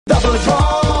double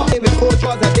draw. With 4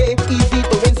 draws a day, easy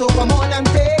to win, so come on and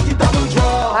take the double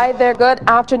draw. Hi there, good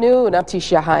afternoon. I'm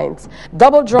Tisha Hines.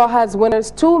 Double Draw has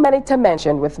winners too many to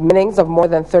mention, with winnings of more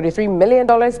than $33 million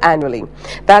annually.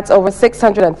 That's over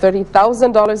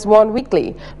 $630,000 won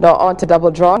weekly. Now on to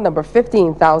Double Draw number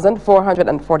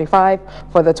 15,445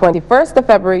 for the 21st of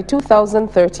February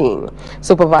 2013.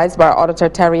 Supervised by our auditor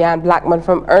Terry Ann Blackman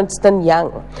from Ernst &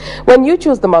 Young. When you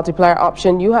choose the multiplier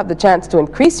option, you have the chance to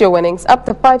increase your winnings up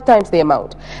to 5 times the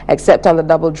amount, except on the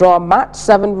Double Draw Match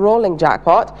 7 rolling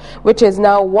jackpot, which is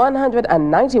now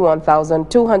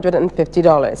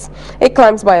 $191,250. It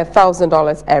climbs by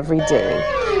 $1,000 every day.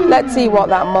 Let's see what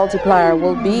that multiplier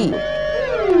will be.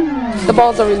 The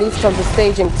balls are released from the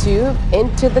staging tube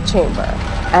into the chamber,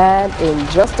 and in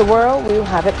just a whirl we'll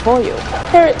have it for you.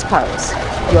 Here it comes.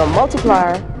 Your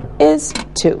multiplier is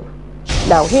 2.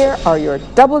 Now here are your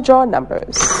Double Draw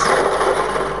numbers.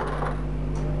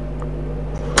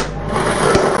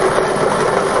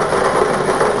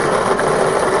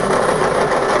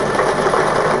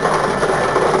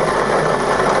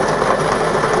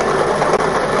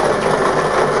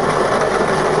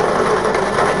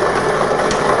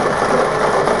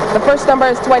 The first number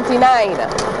is 29.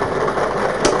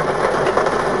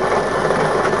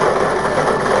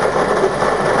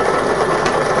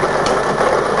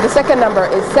 The second number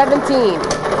is 17.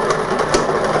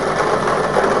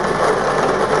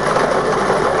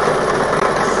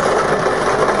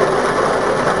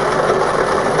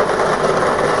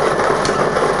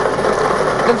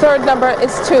 The third number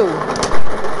is 2.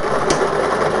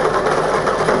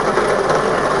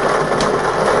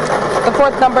 The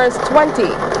fourth number is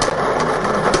 20.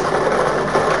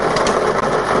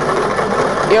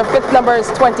 Your fifth number is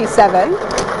 27.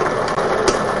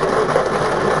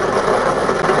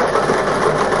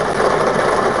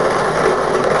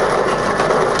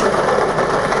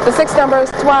 The sixth number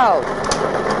is 12.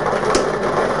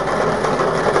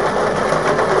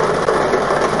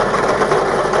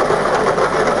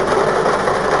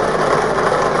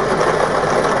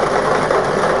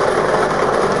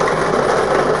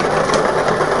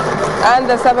 And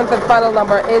the seventh and final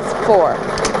number is 4.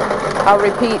 I'll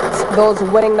repeat those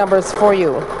winning numbers for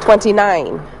you.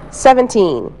 29,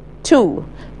 17, 2,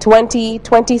 20,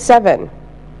 27,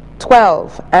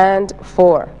 12, and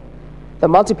 4. The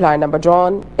multiplier number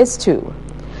drawn is 2.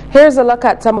 Here's a look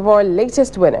at some of our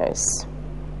latest winners.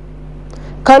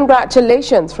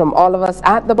 Congratulations from all of us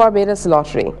at the Barbados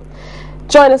Lottery.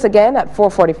 Join us again at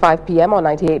 4:45 p.m. on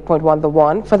 98.1 The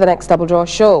One for the next Double Draw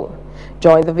show.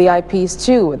 Join the VIPs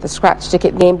too with the scratch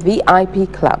ticket game VIP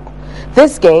Club.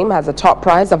 This game has a top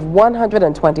prize of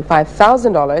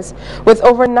 $125,000 with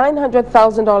over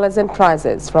 $900,000 in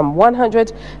prizes from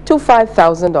 $100 to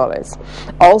 $5,000.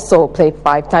 Also play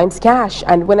 5 times cash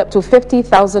and win up to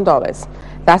 $50,000.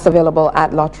 That's available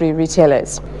at lottery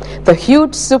retailers. The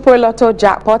huge Super Lotto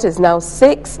jackpot is now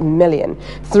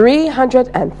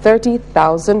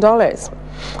 $6,330,000.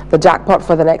 The jackpot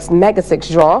for the next Mega 6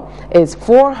 draw is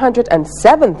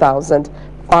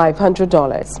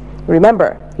 $407,500.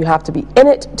 Remember, you have to be in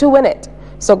it to win it.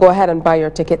 So go ahead and buy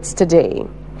your tickets today.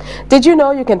 Did you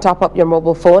know you can top up your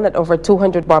mobile phone at over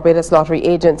 200 Barbados Lottery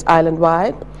agents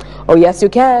island-wide? Oh yes, you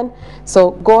can.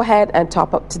 So go ahead and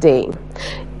top up today.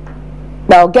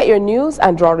 Now get your news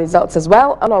and draw results as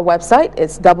well on our website.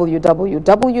 It's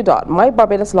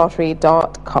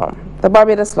www.mybarbadoslottery.com. The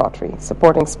Barbados Lottery,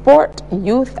 supporting sport,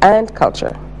 youth, and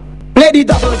culture. Play the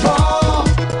double draw.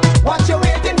 Watch your